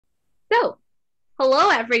Hello,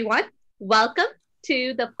 everyone. Welcome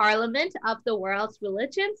to the Parliament of the World's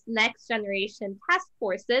Religions Next Generation Task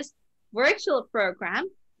Force's virtual program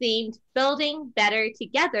themed Building Better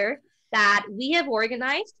Together that we have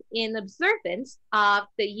organized in observance of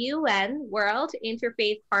the UN World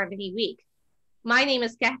Interfaith Harmony Week. My name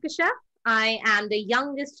is Kehkashan. I am the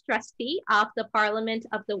youngest trustee of the Parliament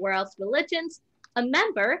of the World's Religions, a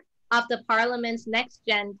member of the Parliament's Next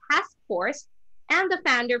Gen Task Force, and the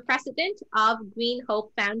founder president of Green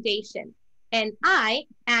Hope Foundation. And I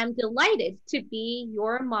am delighted to be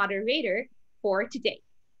your moderator for today.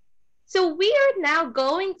 So we are now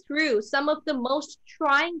going through some of the most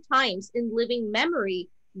trying times in living memory,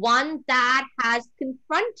 one that has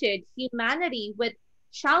confronted humanity with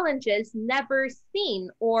challenges never seen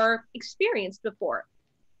or experienced before.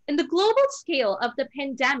 And the global scale of the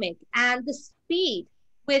pandemic and the speed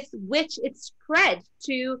with which it spread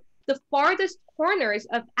to the farthest corners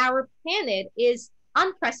of our planet is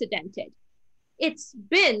unprecedented. It's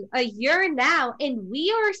been a year now, and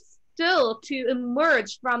we are still to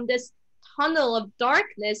emerge from this tunnel of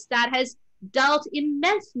darkness that has dealt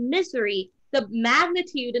immense misery, the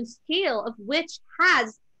magnitude and scale of which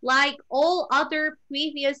has, like all other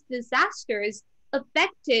previous disasters,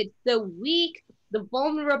 affected the weak, the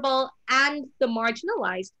vulnerable, and the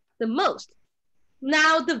marginalized the most.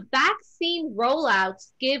 Now, the vaccine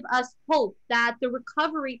rollouts give us hope that the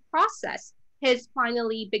recovery process has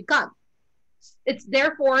finally begun. It's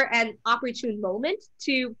therefore an opportune moment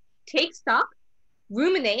to take stock,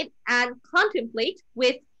 ruminate, and contemplate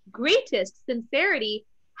with greatest sincerity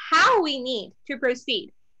how we need to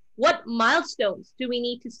proceed. What milestones do we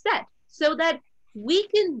need to set so that we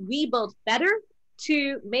can rebuild better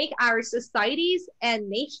to make our societies and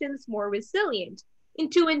nations more resilient,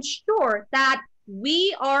 and to ensure that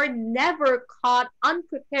we are never caught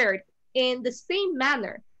unprepared in the same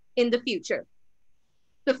manner in the future.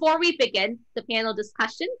 Before we begin the panel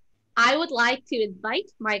discussion, I would like to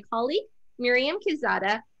invite my colleague, Miriam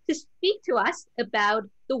Quezada, to speak to us about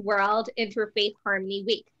the World Interfaith Harmony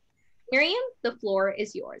Week. Miriam, the floor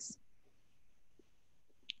is yours.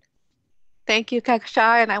 Thank you,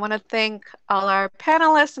 Kehkashan, and I want to thank all our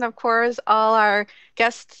panelists and, of course, all our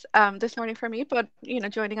guests this morning from me, but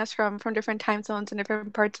joining us from different time zones and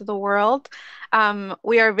different parts of the world.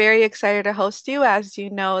 We are very excited to host you. As you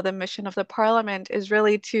know, the mission of the Parliament is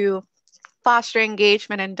really to foster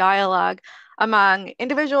engagement and dialogue among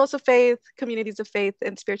individuals of faith, communities of faith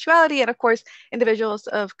and spirituality, and of course, individuals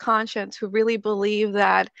of conscience who really believe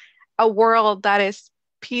that a world that is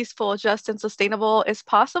peaceful, just, and sustainable is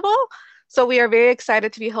possible. So we are very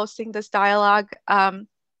excited to be hosting this dialogue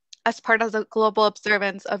as part of the global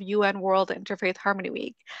observance of UN World Interfaith Harmony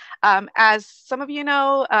Week. As some of you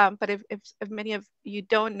know, but if many of you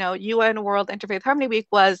don't know, UN World Interfaith Harmony Week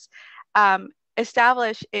was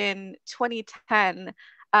established in 2010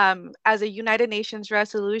 as a United Nations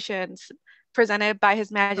resolution presented by His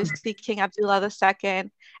Majesty King Abdullah II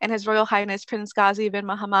and His Royal Highness Prince Ghazi bin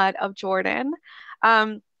Muhammad of Jordan.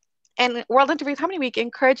 And World Interfaith Harmony Week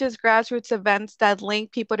encourages grassroots events that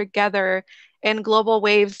link people together in global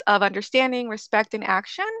waves of understanding, respect, and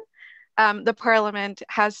action. The Parliament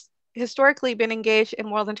has historically been engaged in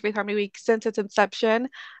World Interfaith Harmony Week since its inception.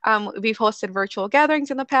 We've hosted virtual gatherings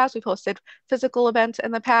in the past. We've hosted physical events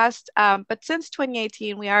in the past. But since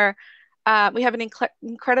 2018, we have an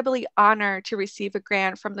incredibly honor to receive a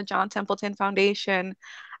grant from the John Templeton Foundation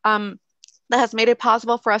that has made it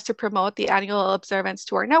possible for us to promote the annual observance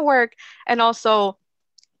to our network and also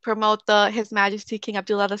promote the His Majesty King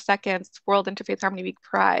Abdullah II's World Interfaith Harmony Week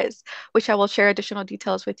Prize, which I will share additional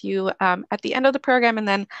details with you at the end of the program, and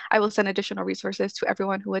then I will send additional resources to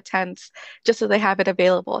everyone who attends just so they have it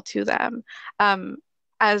available to them.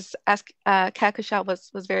 As Kehkashan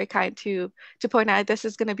was very kind to point out, this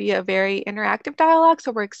is going to be a very interactive dialogue,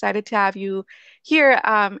 so we're excited to have you here,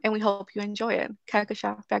 and we hope you enjoy it.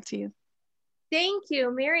 Kehkashan, back to you. Thank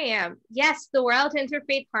you, Miriam. Yes, the World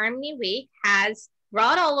Interfaith Harmony Week has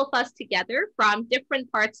brought all of us together from different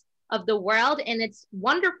parts of the world, and it's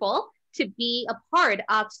wonderful to be a part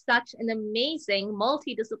of such an amazing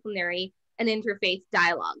multidisciplinary and interfaith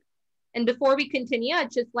dialogue. And before we continue,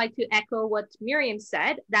 I'd just like to echo what Miriam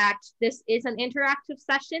said, that this is an interactive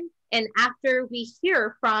session, and after we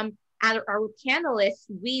hear from our panelists,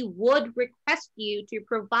 we would request you to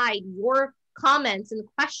provide your comments and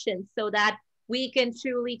questions so that we can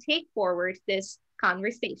truly take forward this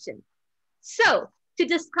conversation. So, to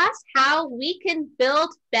discuss how we can build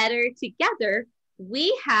better together,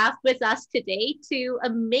 we have with us today two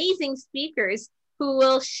amazing speakers who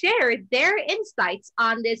will share their insights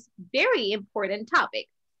on this very important topic.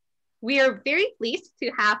 We are very pleased to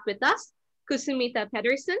have with us Kusumita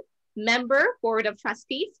Pedersen, Member, Board of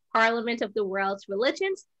Trustees, Parliament of the World's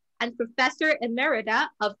Religions, and Professor Emerita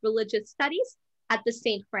of Religious Studies at the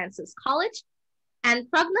St. Francis College, and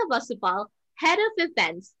Pragna Vasupal, Head of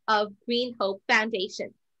Events of Green Hope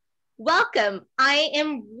Foundation. Welcome. I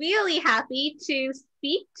am really happy to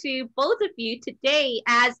speak to both of you today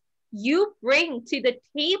as you bring to the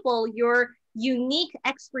table your unique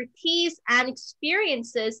expertise and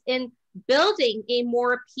experiences in building a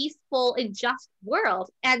more peaceful and just world,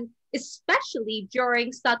 and especially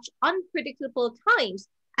during such unpredictable times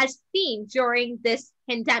as seen during this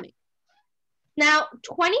pandemic. Now,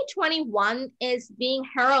 2021 is being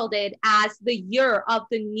heralded as the year of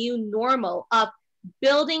the new normal, of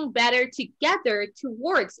building better together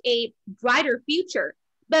towards a brighter future.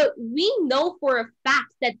 But we know for a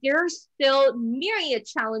fact that there are still myriad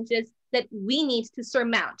challenges that we need to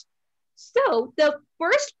surmount. So the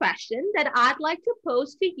first question that I'd like to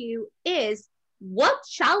pose to you is, what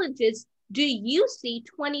challenges do you see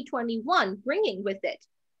 2021 bringing with it?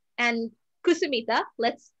 And Kusumita,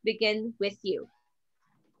 let's begin with you.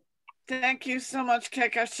 Thank you so much,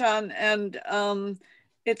 Kehkashan. And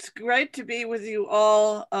it's great to be with you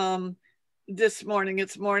all this morning.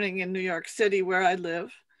 It's morning in New York City, where I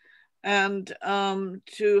live, and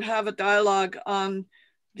to have a dialogue on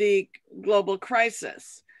the global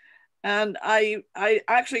crisis. And I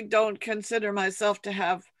actually don't consider myself to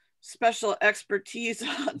have special expertise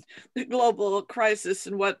on the global crisis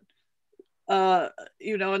and what, and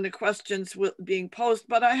the questions being posed,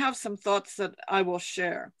 but I have some thoughts that I will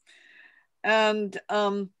share. And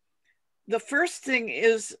the first thing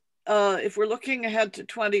is, if we're looking ahead to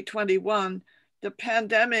 2021, the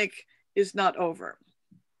pandemic is not over.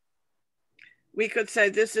 We could say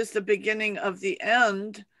this is the beginning of the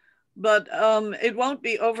end, but it won't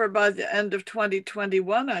be over by the end of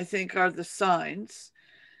 2021, I think, are the signs.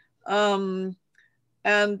 And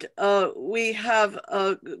we have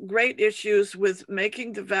great issues with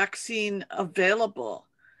making the vaccine available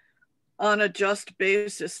on a just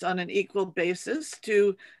basis, on an equal basis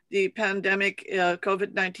to the pandemic.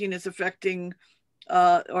 COVID-19 is affecting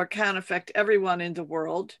or can affect everyone in the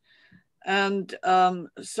world. And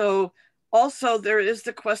so also there is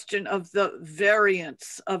the question of the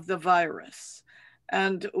variants of the virus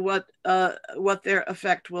and what their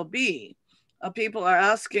effect will be. People are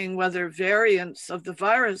asking whether variants of the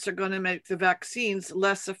virus are going to make the vaccines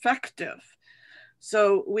less effective.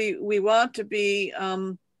 So we want to be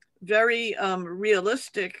very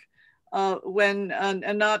realistic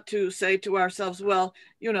and not to say to ourselves, well,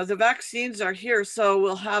 the vaccines are here, so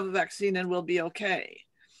we'll have a vaccine and we'll be okay.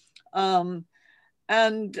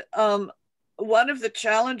 One of the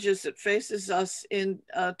challenges that faces us in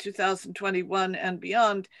 2021 and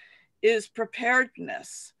beyond is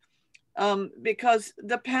preparedness, because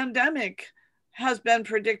the pandemic has been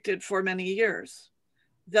predicted for many years,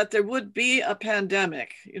 that there would be a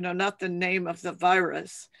pandemic, not the name of the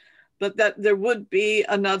virus, but that there would be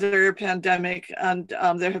another pandemic, and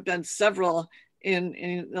there have been several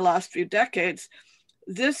in the last few decades.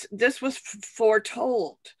 This was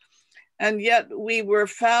foretold, and yet we were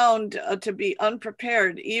found to be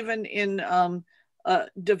unprepared, even in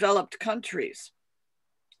developed countries.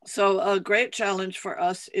 So a great challenge for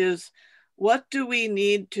us is, what do we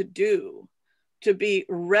need to do to be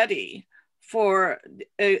ready for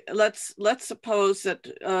let's suppose that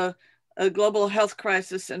a global health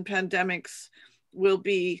crisis and pandemics will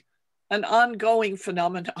be an ongoing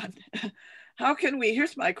phenomenon.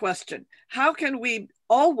 Here's my question, how can we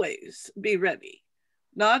always be ready?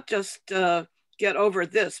 Not just get over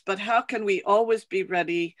this, but how can we always be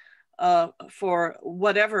ready for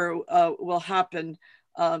whatever will happen,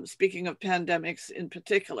 speaking of pandemics in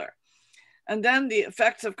particular. And then the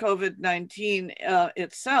effects of COVID-19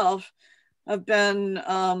 itself have been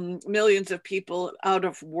millions of people out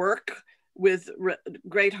of work with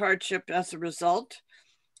great hardship as a result.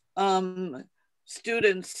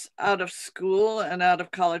 Students out of school and out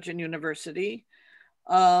of college and university.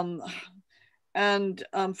 And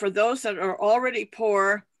for those that are already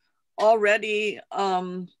poor, already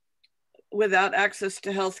without access to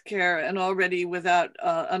healthcare, and already without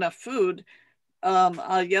enough food.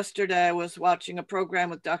 Yesterday, I was watching a program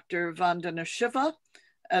with Dr. Vandana Shiva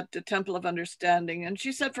at the Temple of Understanding, and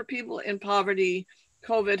she said for people in poverty,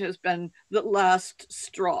 COVID has been the last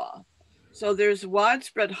straw. So there's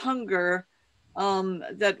widespread hunger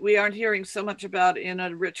that we aren't hearing so much about in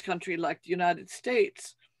a rich country like the United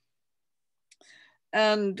States.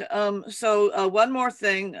 And so one more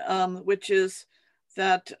thing, which is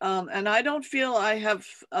that, and I don't feel I have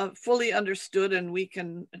fully understood, and we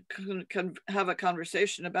can have a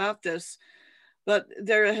conversation about this, but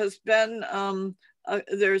there has been,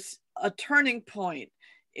 there's a turning point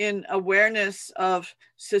in awareness of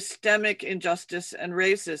systemic injustice and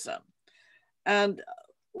racism. And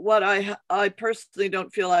what I personally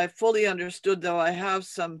don't feel I fully understood, though I have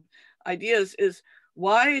some ideas, is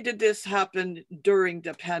why did this happen during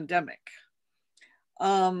the pandemic?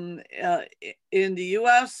 In the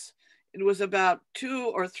US, it was about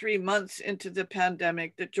 2 or 3 months into the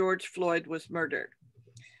pandemic that George Floyd was murdered.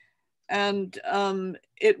 And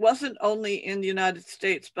it wasn't only in the United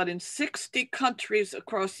States, but in 60 countries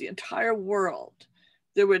across the entire world,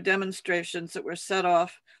 there were demonstrations that were set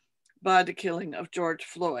off by the killing of George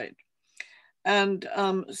Floyd. And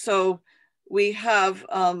so we have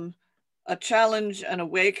a challenge, an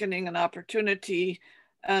awakening, an opportunity.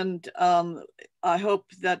 And I hope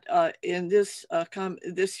that in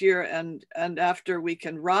this year and after, we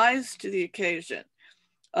can rise to the occasion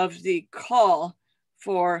of the call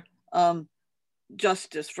for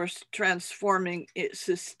justice, for transforming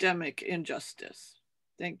systemic injustice.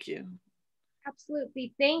 Thank you.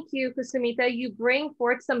 Absolutely. Thank you, Kusumita. You bring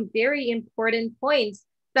forth some very important points,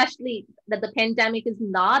 especially that the pandemic is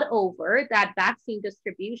not over, that vaccine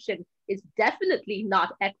distribution is definitely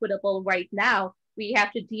not equitable right now. We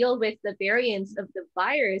have to deal with the variants of the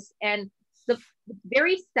virus. And it's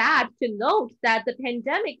very sad to note that the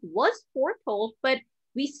pandemic was foretold, but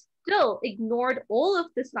we still ignored all of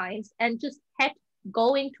the signs and just kept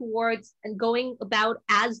going towards and going about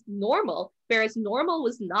as normal, whereas normal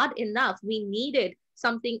was not enough. We needed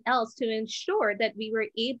something else to ensure that we were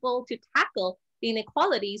able to tackle the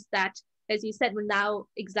inequalities that, as you said, were now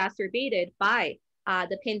exacerbated by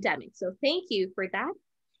the pandemic. So thank you for that.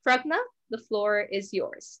 Pragna, the floor is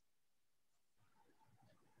yours.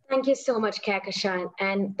 Thank you so much, Kehkashan,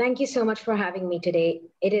 and thank you so much for having me today.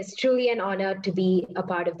 It is truly an honor to be a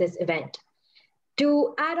part of this event.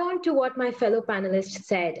 To add on to what my fellow panelists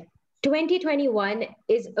said, 2021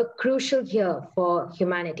 is a crucial year for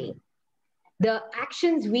humanity. The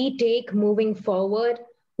actions we take moving forward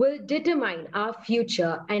will determine our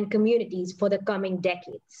future and communities for the coming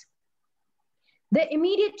decades. The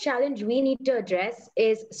immediate challenge we need to address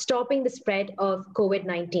is stopping the spread of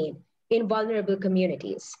COVID-19 in vulnerable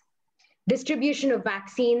communities. Distribution of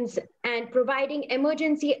vaccines and providing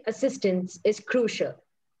emergency assistance is crucial.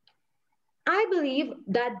 I believe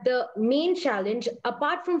that the main challenge,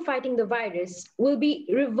 apart from fighting the virus, will be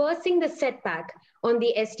reversing the setback on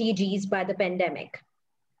the SDGs by the pandemic.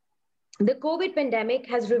 The COVID pandemic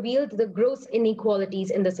has revealed the gross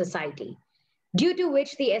inequalities in the society, due to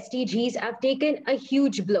which the SDGs have taken a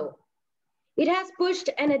huge blow. It has pushed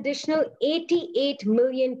an additional 88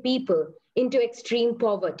 million people into extreme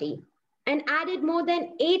poverty and added more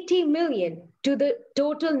than 80 million to the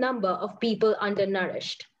total number of people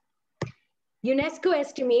undernourished. UNESCO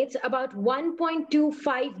estimates about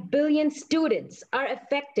 1.25 billion students are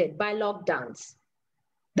affected by lockdowns.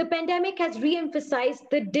 The pandemic has re-emphasized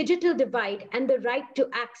the digital divide and the right to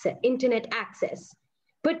internet access,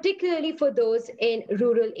 particularly for those in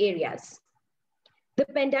rural areas. The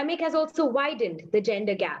pandemic has also widened the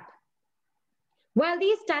gender gap. While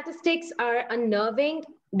these statistics are unnerving,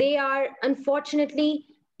 they are unfortunately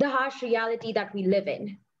the harsh reality that we live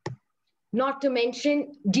in. Not to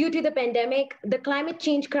mention, due to the pandemic, the climate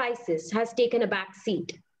change crisis has taken a back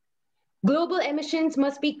seat. Global emissions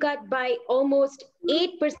must be cut by almost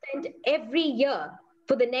 8% every year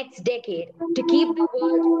for the next decade to keep the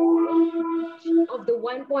world of the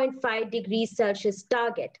 1.5 degrees Celsius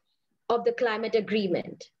target of the climate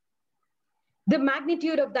agreement. The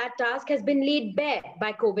magnitude of that task has been laid bare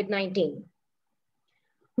by COVID-19.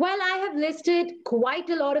 While I have listed quite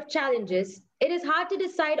a lot of challenges, it is hard to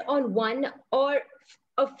decide on one or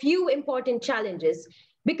a few important challenges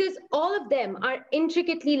because all of them are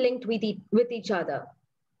intricately linked with each other.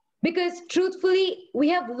 Because truthfully, we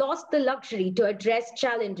have lost the luxury to address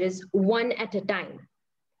challenges one at a time.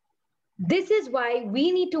 This is why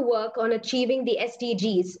we need to work on achieving the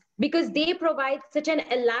SDGs because they provide such an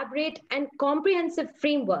elaborate and comprehensive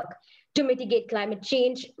framework to mitigate climate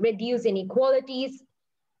change, reduce inequalities,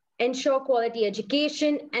 ensure quality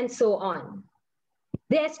education, and so on.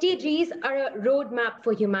 The SDGs are a roadmap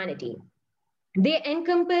for humanity. They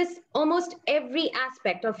encompass almost every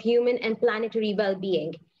aspect of human and planetary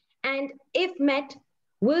well-being, and if met,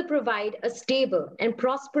 will provide a stable and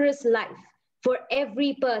prosperous life for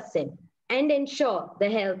every person and ensure the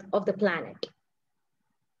health of the planet.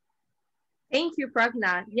 Thank you,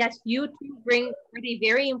 Pragna. Yes, you too bring forth a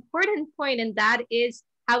very important point, and that is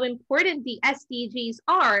how important the SDGs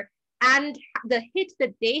are and the hit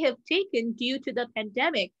that they have taken due to the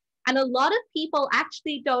pandemic. And a lot of people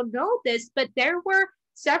actually don't know this, but there were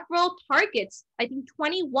several targets, I think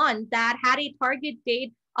 21 that had a target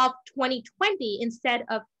date of 2020 instead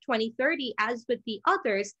of 2030 as with the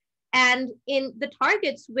others. And in the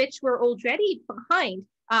targets which were already behind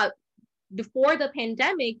before the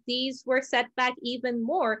pandemic, these were set back even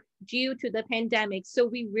more due to the pandemic. So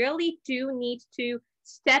we really do need to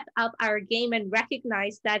step up our game and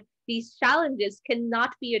recognize that these challenges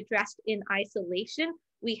cannot be addressed in isolation.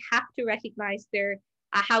 We have to recognize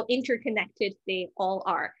how interconnected they all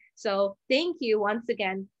are. So thank you once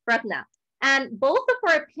again, Pragna. And both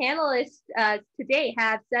of our panelists today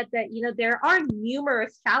have said that there are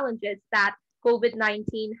numerous challenges that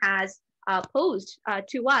COVID-19 has posed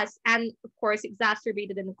to us, and of course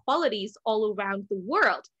exacerbated inequalities all around the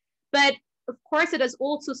world. But of course, it has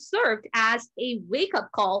also served as a wake-up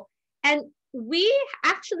call, and we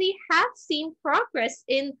actually have seen progress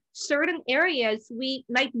in certain areas we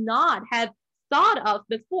might not have thought of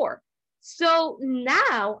before. So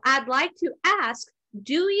now I'd like to ask,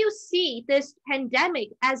 do you see this pandemic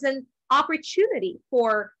as an opportunity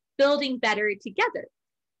for building better together?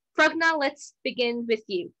 Pragna, let's begin with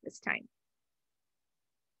you this time.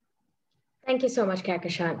 Thank you so much,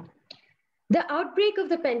 Kehkashan. The outbreak of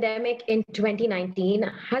the pandemic in 2019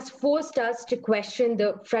 has forced us to question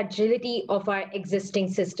the fragility of our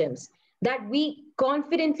existing systems that we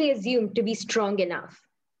confidently assumed to be strong enough.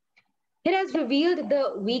 It has revealed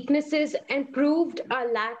the weaknesses and proved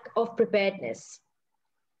our lack of preparedness.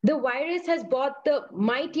 The virus has brought the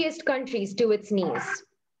mightiest countries to its knees,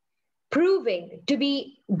 proving to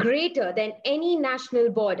be greater than any national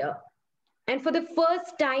border. And for the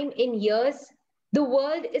first time in years, the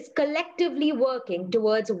world is collectively working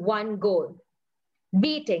towards one goal: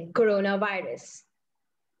 beating coronavirus.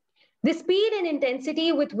 The speed and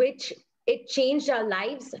intensity with which it changed our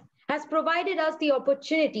lives has provided us the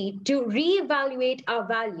opportunity to reevaluate our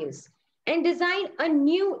values and design a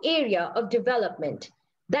new area of development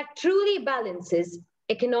that truly balances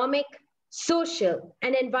economic, social,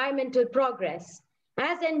 and environmental progress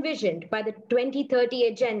as envisioned by the 2030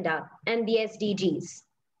 Agenda and the SDGs.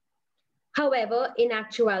 However, in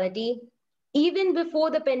actuality, even before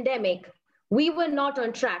the pandemic, we were not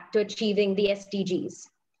on track to achieving the SDGs,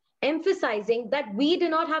 emphasizing that we do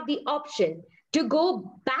not have the option to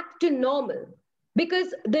go back to normal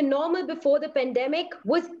because the normal before the pandemic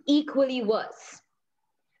was equally worse.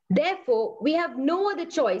 Therefore, we have no other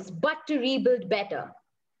choice but to rebuild better.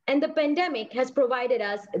 And the pandemic has provided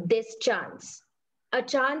us this chance, a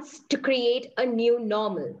chance to create a new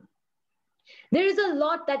normal. There is a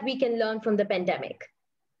lot that we can learn from the pandemic.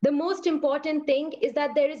 The most important thing is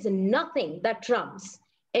that there is nothing that trumps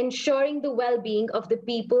ensuring the well-being of the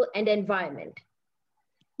people and environment.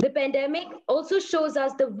 The pandemic also shows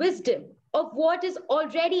us the wisdom of what is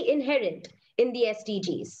already inherent in the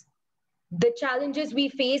SDGs. The challenges we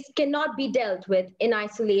face cannot be dealt with in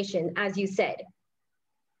isolation, as you said.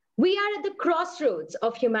 We are at the crossroads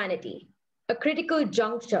of humanity, a critical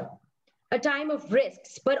juncture, a time of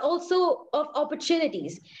risks, but also of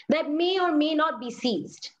opportunities that may or may not be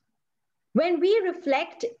seized. When we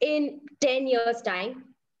reflect in 10 years' time,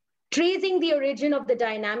 tracing the origin of the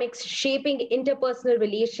dynamics shaping interpersonal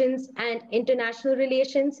relations and international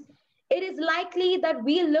relations, it is likely that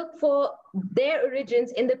we look for their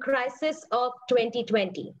origins in the crisis of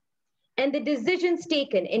 2020 and the decisions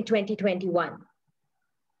taken in 2021.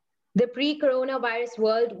 The pre-coronavirus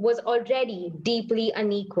world was already deeply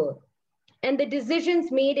unequal, and the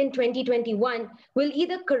decisions made in 2021 will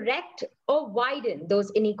either correct or widen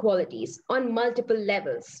those inequalities on multiple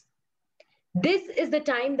levels. This is the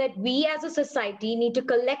time that we as a society need to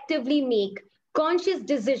collectively make conscious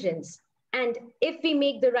decisions. And if we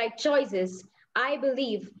make the right choices, I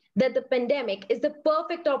believe that the pandemic is the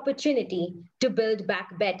perfect opportunity to build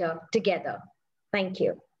back better together. Thank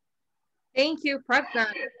you. Thank you, Pragna.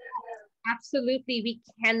 Absolutely, we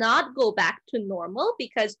cannot go back to normal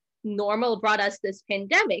because normal brought us this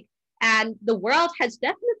pandemic. And the world has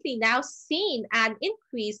definitely now seen an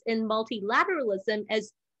increase in multilateralism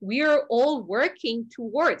as we're all working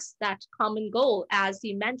towards that common goal, as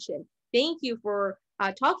you mentioned. Thank you for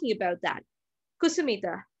talking about that.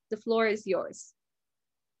 Kusumita, the floor is yours.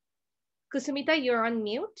 Kusumita, you're on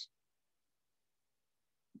mute.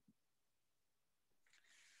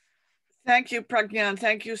 Thank you, Pragna.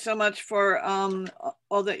 Thank you so much for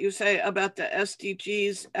all that you say about the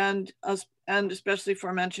SDGs and especially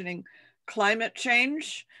for mentioning climate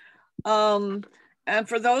change. And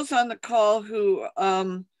for those on the call who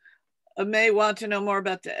may want to know more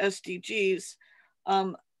about the SDGs,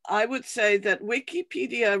 I would say that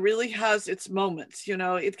Wikipedia really has its moments. You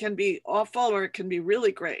know, it can be awful or it can be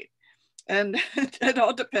really great. And it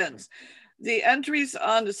all depends. The entries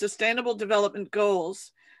on the Sustainable Development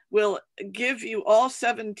Goals will give you all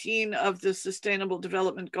 17 of the Sustainable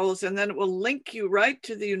Development Goals, and then it will link you right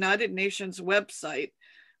to the United Nations website,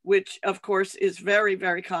 which of course is very,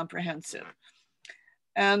 very comprehensive.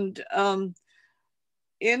 And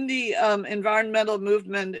in the environmental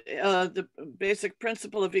movement, the basic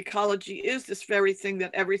principle of ecology is this very thing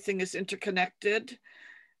that everything is interconnected.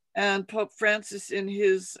 And Pope Francis in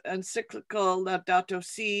his encyclical Laudato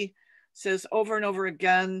Si says over and over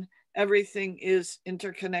again, everything is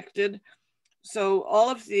interconnected. So all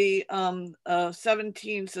of the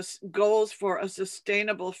 17 goals for a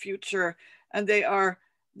sustainable future, and they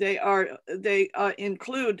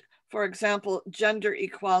include, for example, gender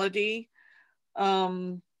equality,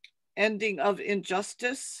 ending of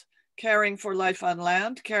injustice, caring for life on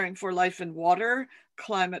land, caring for life in water,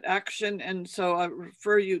 climate action. And so I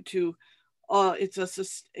refer you to,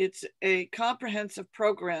 it's a comprehensive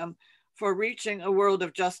program for reaching a world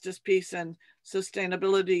of justice, peace, and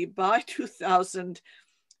sustainability by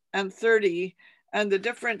 2030. And the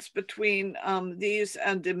difference between these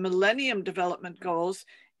and the Millennium Development Goals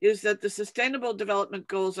is that the Sustainable Development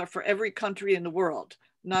Goals are for every country in the world,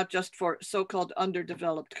 not just for so-called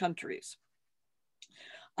underdeveloped countries.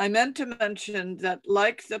 I meant to mention that,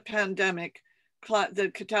 like the pandemic,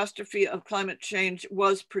 the catastrophe of climate change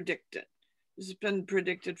was predicted. This has been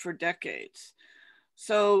predicted for decades.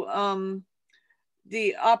 So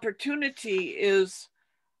the opportunity is,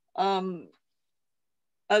 as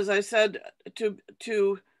I said, to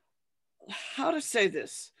how to say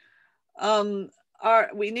this?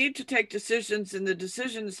 We need to take decisions, and the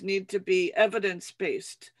decisions need to be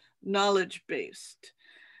evidence-based, knowledge-based.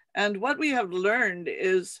 And what we have learned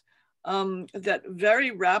is that very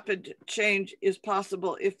rapid change is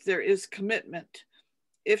possible if there is commitment,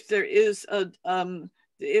 if there is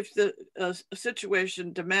if the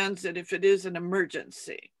situation demands it, if it is an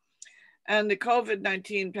emergency. And the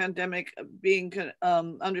COVID-19 pandemic being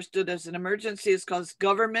understood as an emergency has caused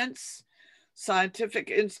governments,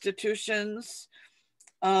 scientific institutions,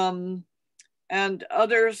 and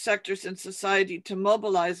other sectors in society to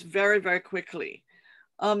mobilize very, very quickly.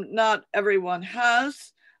 Not everyone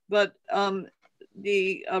has, but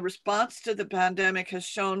the response to the pandemic has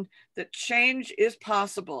shown that change is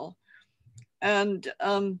possible. And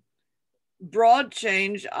broad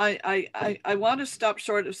change, I want to stop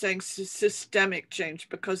short of saying systemic change,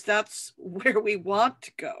 because that's where we want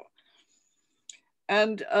to go.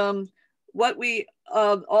 And what we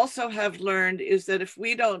also have learned is that if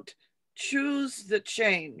we don't choose the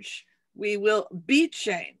change, we will be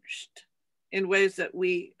changed in ways that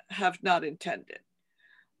we have not intended.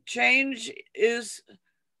 Change is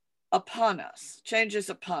upon us. Change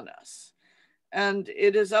is upon us. And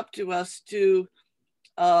it is up to us to,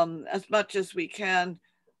 as much as we can,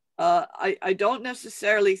 I don't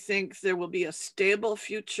necessarily think there will be a stable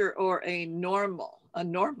future or a normal,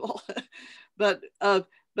 but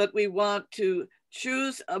we want to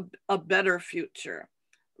choose a better future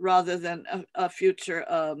rather than a future,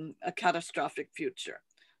 a catastrophic future.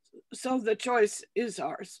 So the choice is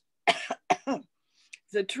ours.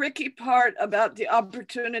 The tricky part about the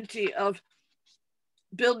opportunity of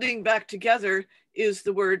building back together is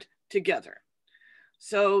the word together.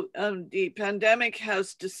 So the pandemic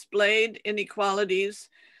has displayed inequalities,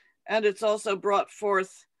 and it's also brought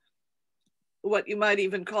forth what you might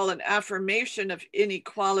even call an affirmation of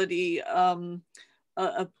inequality,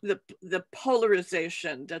 the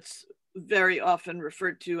polarization that's very often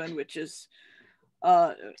referred to, and which is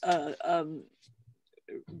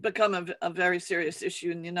become a very serious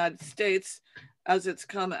issue in the United States as it's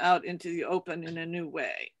come out into the open in a new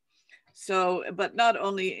way. So, but not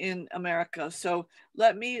only in America. So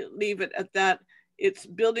let me leave it at that. It's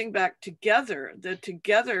building back together. The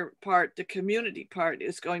together part, the community part,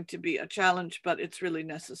 is going to be a challenge, but it's really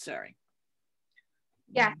necessary.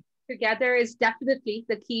 Yeah, together is definitely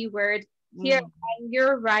the key word here. And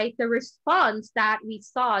you're right, the response that we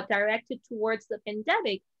saw directed towards the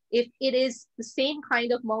pandemic, if it is the same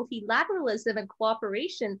kind of multilateralism and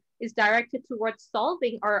cooperation, is directed towards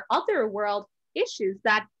solving our other world issues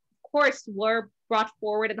that, of course, were brought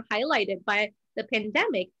forward and highlighted by the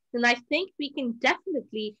pandemic, then I think we can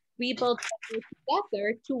definitely rebuild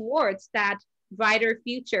together towards that brighter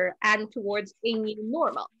future and towards a new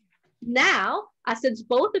normal. Now, since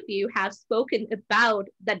both of you have spoken about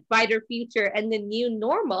that brighter future and the new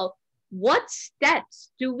normal, what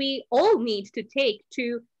steps do we all need to take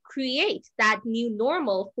to create that new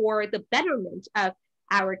normal for the betterment of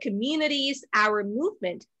our communities, our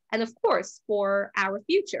movement, and of course, for our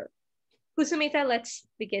future? Kusumita, let's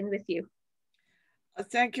begin with you.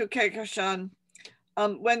 Thank you, Kehkashan.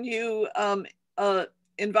 when you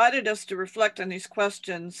invited us to reflect on these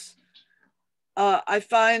questions, I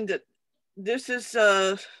find that this is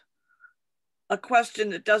a question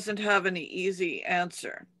that doesn't have any easy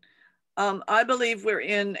answer. I believe we're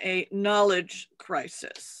in a knowledge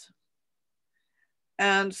crisis.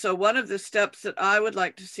 And so one of the steps that I would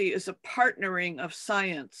like to see is a partnering of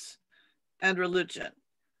science and religion.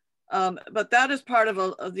 But that is part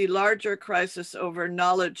of the larger crisis over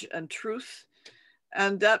knowledge and truth.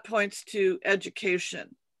 And that points to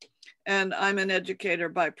education. And I'm an educator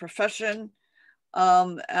by profession.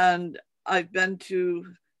 And I've been to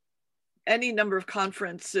any number of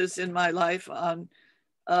conferences in my life on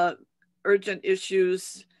urgent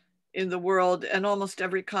issues in the world, and almost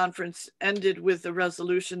every conference ended with a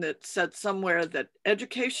resolution that said somewhere that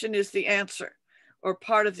education is the answer or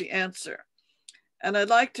part of the answer. And I'd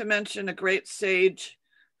like to mention a great sage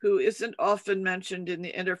who isn't often mentioned in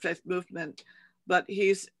the interfaith movement, but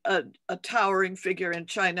he's a towering figure in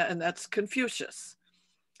China, and that's Confucius.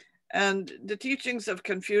 And the teachings of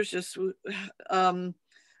Confucius,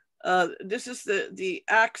 this is the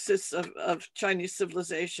axis of Chinese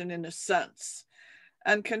civilization in a sense.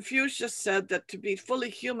 And Confucius said that to be fully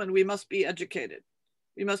human, we must be educated.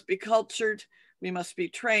 We must be cultured, we must be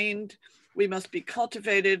trained, we must be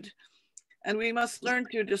cultivated, and we must learn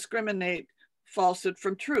to discriminate falsehood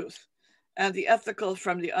from truth and the ethical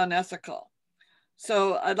from the unethical.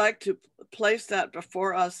 So I'd like to place that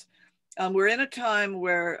before us. We're in a time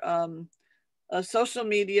where social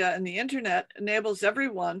media and the internet enables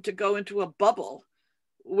everyone to go into a bubble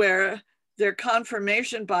where their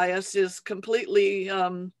confirmation bias is completely,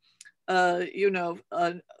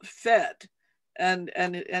 fed and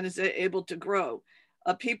is able to grow.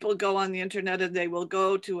 People go on the internet and they will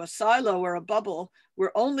go to a silo or a bubble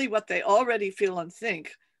where only what they already feel and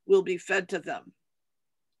think will be fed to them.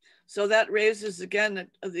 So that raises again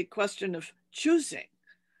the question of choosing.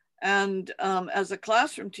 And as a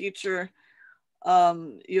classroom teacher,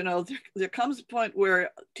 there comes a point where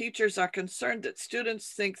teachers are concerned that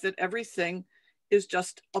students think that everything is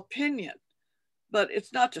just opinion, but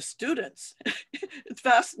it's not just students. It's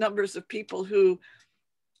vast numbers of people who,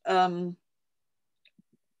 how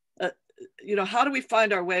do we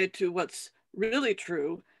find our way to what's really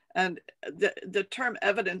true? And the term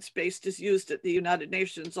evidence-based is used at the United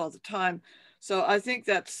Nations all the time. So I think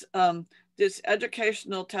that's this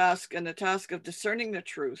educational task and the task of discerning the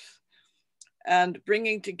truth and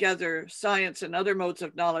bringing together science and other modes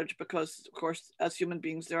of knowledge, because of course, as human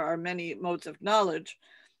beings, there are many modes of knowledge,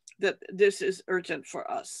 that this is urgent for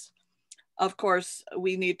us. Of course,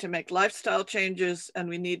 we need to make lifestyle changes and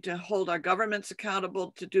we need to hold our governments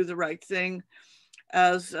accountable to do the right thing.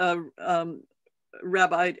 As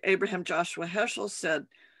Rabbi Abraham Joshua Heschel said,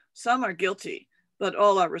 some are guilty, but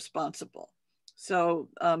all are responsible. So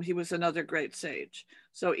he was another great sage.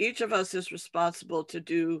 So each of us is responsible to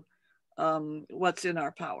do what's in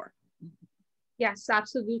our power. Yes,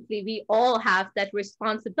 absolutely. We all have that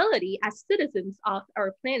responsibility as citizens of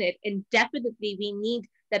our planet. And definitely we need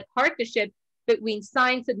that partnership between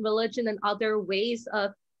science and religion and other ways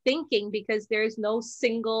of thinking, because there's no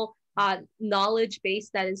single knowledge base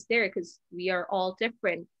that is there, because we are all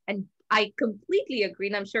different. And I completely agree.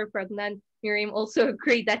 And I'm sure Pragna and Miriam also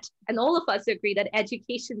agree that, and all of us agree that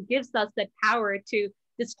education gives us that power to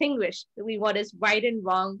distinguish between what is right and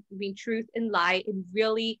wrong, between truth and lie, and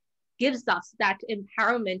really gives us that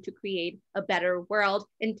empowerment to create a better world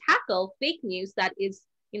and tackle fake news that is,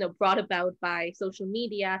 brought about by social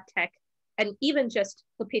media, tech, and even just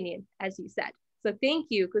opinion, as you said. So thank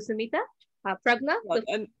you, Kusumita. Pragna?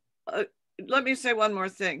 Let me say one more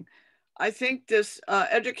thing. I think this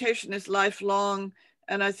education is lifelong,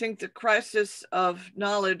 and I think the crisis of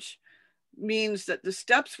knowledge means that the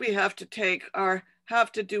steps we have to take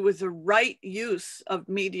have to do with the right use of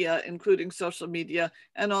media, including social media,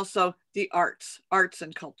 and also the arts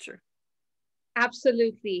and culture.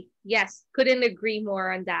 Absolutely. Yes, couldn't agree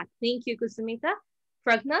more on that. Thank you, Kusumita.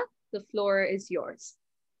 Pragna, the floor is yours.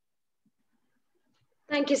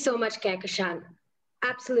 Thank you so much, Kehkashan.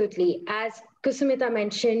 Absolutely. As Kusumita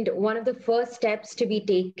mentioned, one of the first steps to be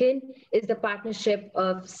taken is the partnership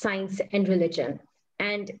of science and religion.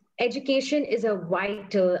 And education is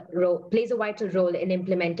plays a vital role in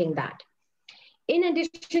implementing that. In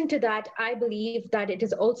addition to that, I believe that it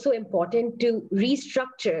is also important to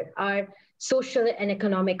restructure our social and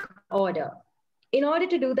economic order. In order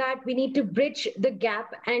to do that, we need to bridge the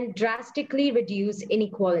gap and drastically reduce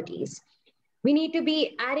inequalities. We need to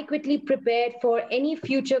be adequately prepared for any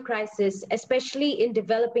future crisis, especially in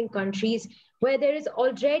developing countries where there is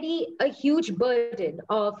already a huge burden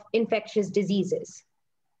of infectious diseases.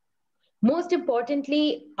 Most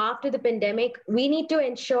importantly, after the pandemic, we need to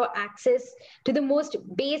ensure access to the most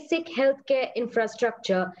basic healthcare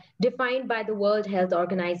infrastructure defined by the World Health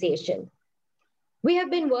Organization. We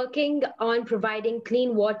have been working on providing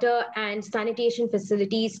clean water and sanitation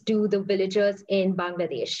facilities to the villagers in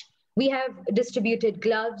Bangladesh. We have distributed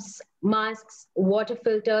gloves, masks, water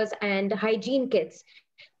filters, and hygiene kits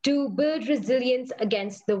to build resilience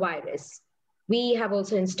against the virus. We have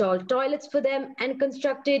also installed toilets for them and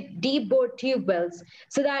constructed deep bore tube wells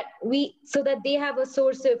so that they have a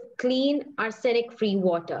source of clean, arsenic-free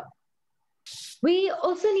water. We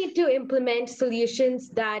also need to implement solutions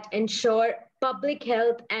that ensure public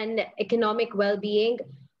health and economic well-being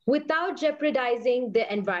without jeopardizing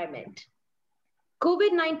the environment.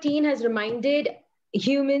 COVID-19 has reminded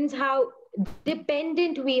humans how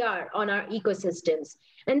dependent we are on our ecosystems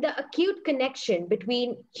and the acute connection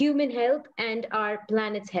between human health and our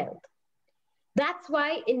planet's health. That's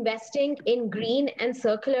why investing in green and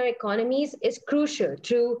circular economies is crucial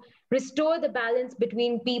to restore the balance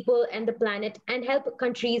between people and the planet and help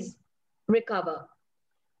countries recover.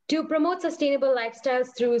 To promote sustainable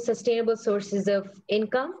lifestyles through sustainable sources of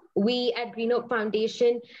income, we at Green Hope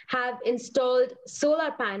Foundation have installed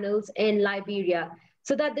solar panels in Liberia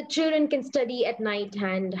so that the children can study at night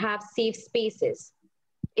and have safe spaces.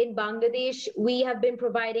 In Bangladesh, we have been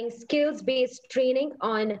providing skills-based training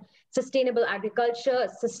on sustainable agriculture,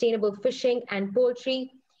 sustainable fishing, and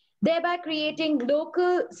poultry, thereby creating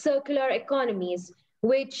local circular economies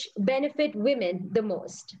which benefit women the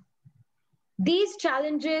most. These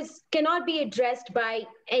challenges cannot be addressed by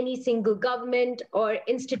any single government or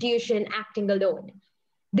institution acting alone.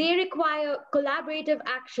 They require collaborative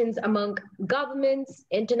actions among governments,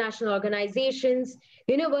 international organizations,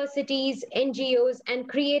 universities, NGOs, and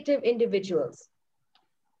creative individuals.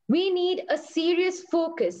 We need a serious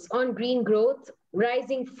focus on green growth,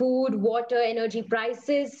 rising food, water, energy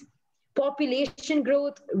prices, population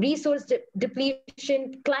growth, resource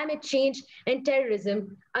depletion, climate change, and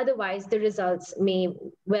terrorism. Otherwise, the results may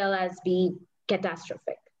well as be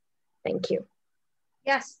catastrophic. Thank you.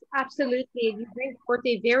 Yes, absolutely. You bring forth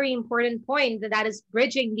a very important point that is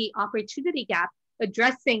bridging the opportunity gap,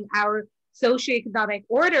 addressing our socioeconomic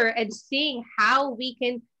order and seeing how we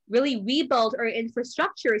can really rebuild our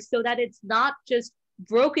infrastructure so that it's not just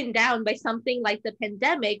broken down by something like the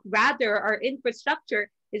pandemic. Rather, our infrastructure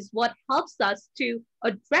is what helps us to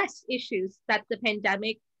address issues that the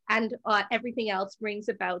pandemic and everything else brings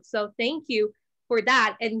about. So thank you for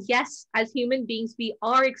that. And yes, as human beings, we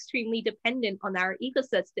are extremely dependent on our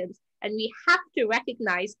ecosystems, and we have to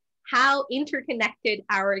recognize how interconnected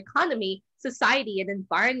our economy, society, and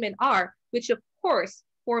environment are, which of course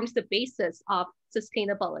forms the basis of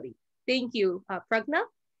sustainability. Thank you, Pragna.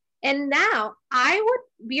 And now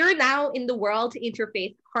we are now in the World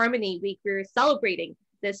Interfaith Harmony Week. We're celebrating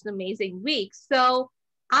this amazing week. So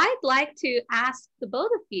I'd like to ask the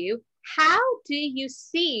both of you, how do you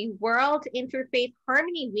see World Interfaith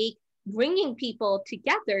Harmony Week bringing people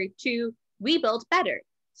together to rebuild better?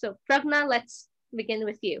 So Pragna, let's begin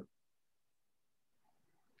with you.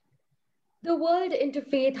 The World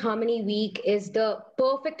Interfaith Harmony Week is the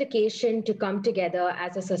perfect occasion to come together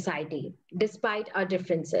as a society, despite our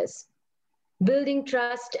differences. Building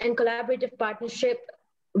trust and collaborative partnership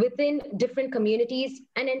within different communities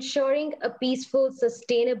and ensuring a peaceful,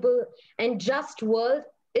 sustainable, and just world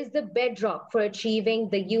is the bedrock for achieving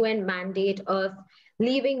the UN mandate of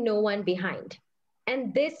leaving no one behind.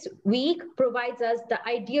 And this week provides us the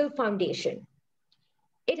ideal foundation.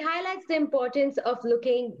 It highlights the importance of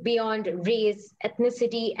looking beyond race,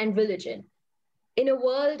 ethnicity, and religion. In a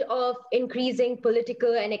world of increasing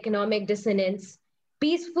political and economic dissonance,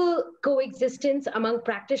 peaceful coexistence among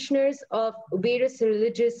practitioners of various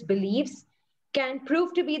religious beliefs can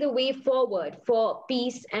prove to be the way forward for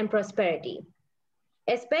peace and prosperity.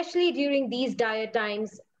 Especially during these dire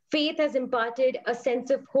times, faith has imparted a sense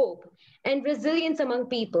of hope and resilience among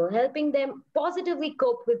people, helping them positively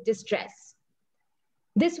cope with distress.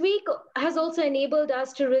 This week has also enabled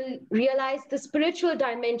us to realize the spiritual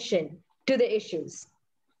dimension to the issues.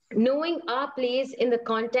 Knowing our place in the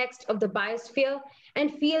context of the biosphere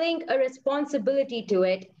and feeling a responsibility to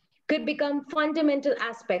it could become fundamental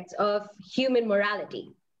aspects of human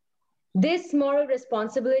morality. This moral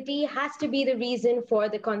responsibility has to be the reason for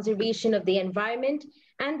the conservation of the environment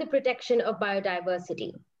and the protection of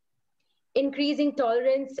biodiversity. Increasing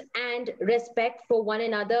tolerance and respect for one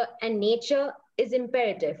another and nature is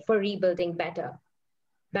imperative for rebuilding better.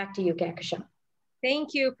 Back to you, Kehkashan.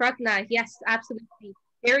 Thank you, Pragna. Yes, absolutely.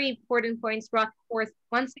 Very important points brought forth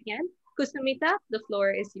once again. Kusumita, the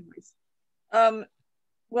floor is yours.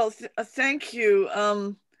 Well, thank you.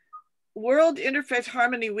 World Interfaith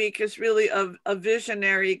Harmony Week is really a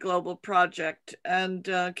visionary global project, and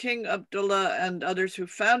King Abdullah and others who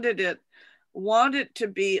founded it want it to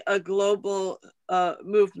be a global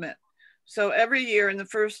movement. So every year in the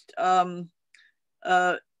first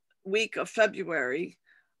week of February,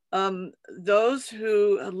 those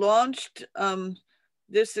who launched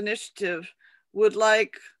this initiative would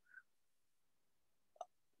like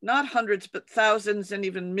not hundreds, but thousands and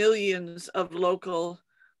even millions of local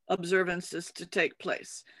observances to take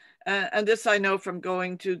place. And this I know from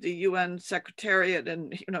going to the UN Secretariat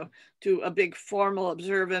and, you know, to a big formal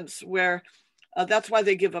observance where that's why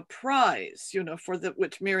they give a prize, you know, for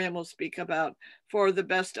which Miriam will speak about, for the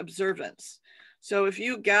best observance. So if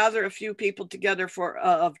you gather a few people together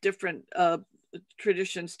of different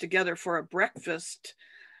traditions together for a breakfast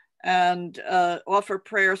and offer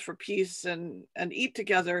prayers for peace and eat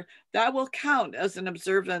together, that will count as an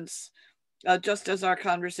observance, just as our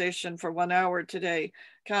conversation for 1 hour today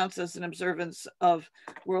counts as an observance of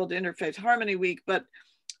World Interfaith Harmony Week. But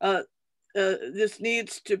this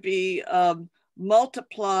needs to be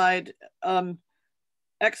multiplied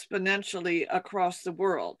exponentially across the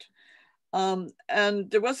world. And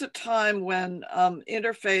there was a time when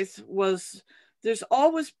interfaith was, there's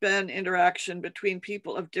always been interaction between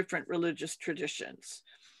people of different religious traditions,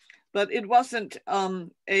 but it wasn't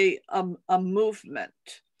a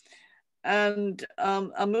movement. And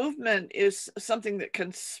a movement is something that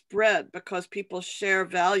can spread because people share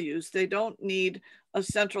values. They don't need a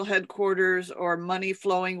central headquarters or money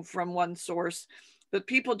flowing from one source, but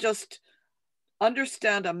people just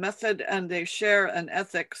understand a method and they share an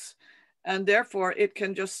ethics, and therefore it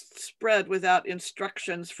can just spread without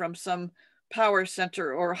instructions from some power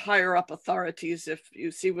center or higher up authorities, if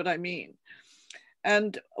you see what I mean.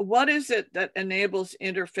 And what is it that enables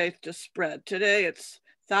interfaith to spread? Today, it's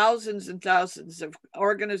thousands and thousands of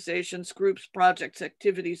organizations, groups, projects,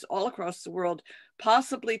 activities all across the world,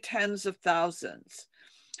 possibly tens of thousands.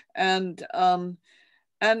 And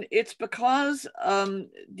it's because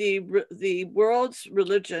the world's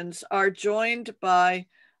religions are joined by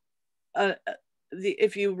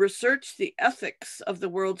if you research the ethics of the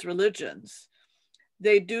world's religions,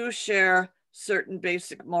 they do share certain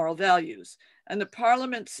basic moral values. And the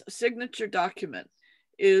Parliament's signature document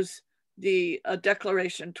is the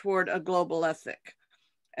Declaration Toward a Global Ethic.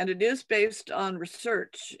 And it is based on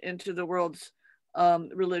research into the world's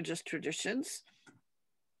religious traditions.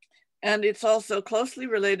 And it's also closely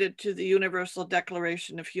related to the Universal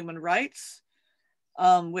Declaration of Human Rights,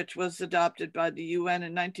 which was adopted by the UN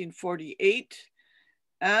in 1948,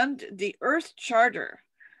 and the Earth Charter.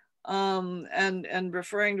 And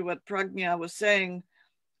referring to what Pragna was saying,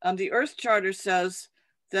 the Earth Charter says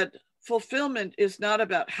that fulfillment is not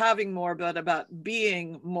about having more, but about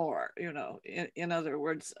being more, you know, in other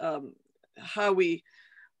words, how we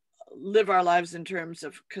live our lives in terms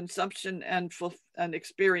of consumption and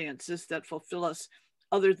experiences that fulfill us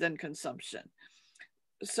other than consumption.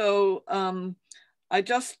 So I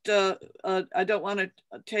just, I don't want to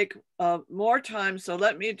take more time, so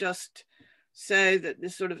let me just say that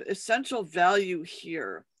this sort of essential value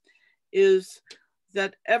here is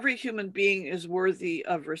that every human being is worthy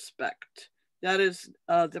of respect. That is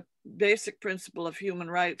the basic principle of human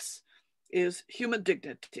rights, is human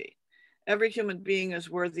dignity. Every human being is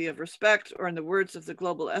worthy of respect, or in the words of the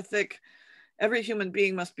global ethic, every human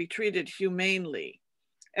being must be treated humanely.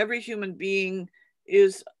 Every human being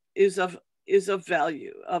is of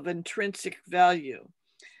value, of intrinsic value.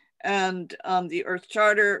 And the Earth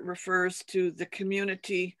Charter refers to the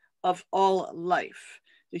community of all life.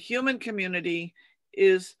 The human community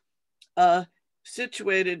is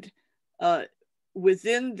situated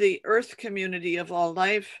within the Earth community of all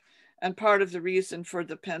life. And part of the reason for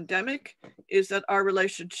the pandemic is that our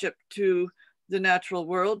relationship to the natural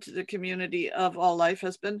world, to the community of all life,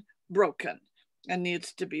 has been broken and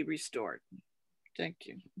needs to be restored. Thank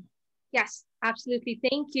you. Yes, absolutely.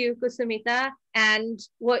 Thank you, Kusumita. And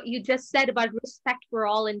what you just said about respect for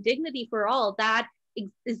all and dignity for all, that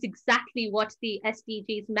is exactly what the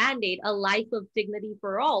SDGs mandate, a life of dignity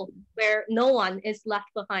for all, where no one is left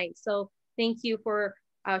behind. So thank you for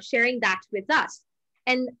sharing that with us.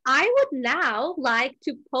 And I would now like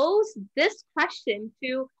to pose this question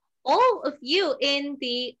to all of you in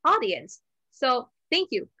the audience. So thank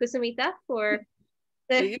you, Kusumita, for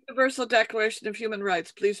the Universal Declaration of Human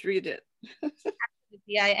Rights. Please read it.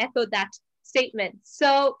 Absolutely, I echo that statement.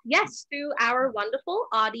 So yes, to our wonderful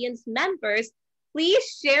audience members,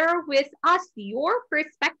 please share with us your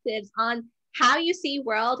perspectives on how you see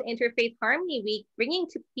World Interfaith Harmony Week bringing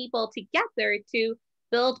people together to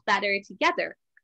build better together.